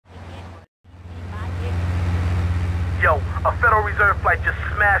A Federal Reserve flight just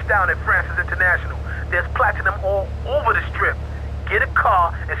smashed down at Francis International. There's platinum all over the strip. Get a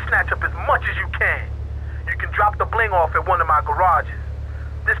car and snatch up as much as you can. You can drop the bling off at one of my garages.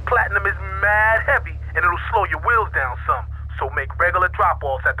 This platinum is mad heavy and it'll slow your wheels down some, so make regular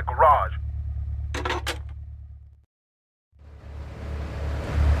drop-offs at the garage.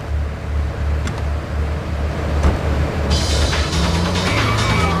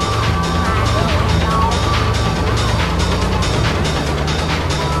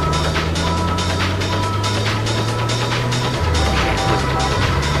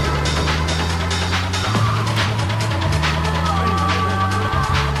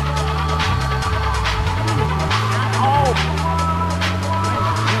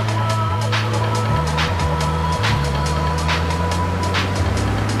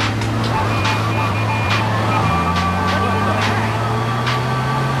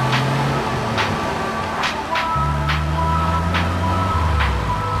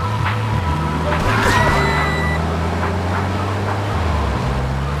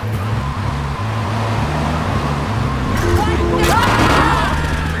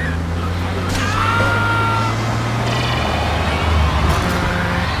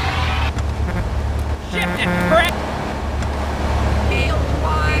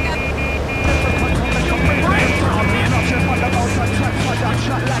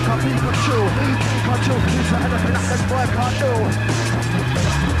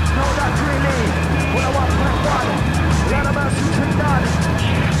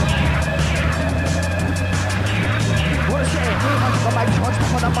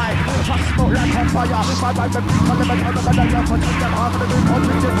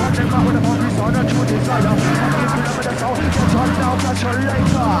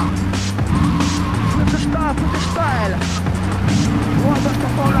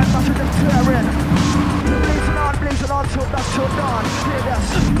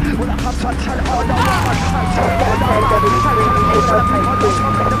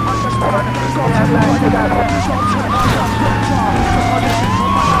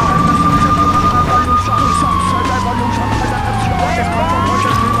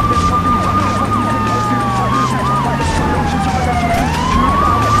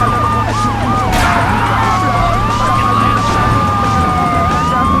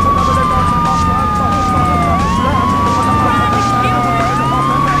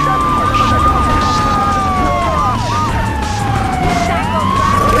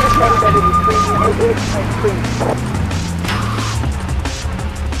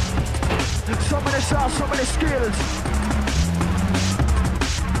 So many skills.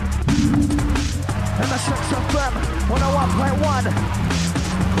 And the sex of them, 101.1.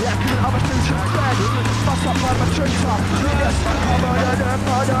 Yeah, keep it up a future bed. Bust up on the traitor. Yes,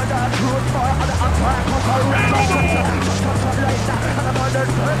 murder the truth for the unfair cause I represent. Just up like that. And I'm murder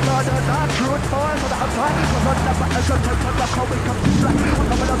the truth for the unfair cause I never hesitate to the call we come to black.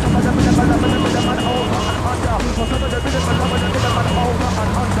 Some of them over and under. Some of them over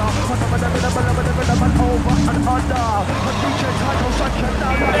and under. Some of them over and under. A DJ title such a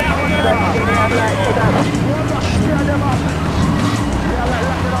now we'll just steer them up. Yeah, let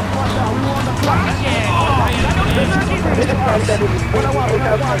it up right now. We want the flag. What I want.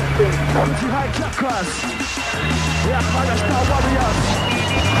 Country hijackers. Yeah, fire star warriors.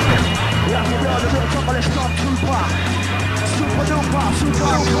 Yeah, we are the real trouble stormtrooper. Super duper.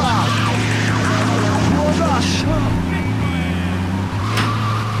 Oh gosh.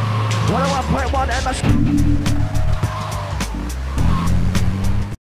 101.1 MS.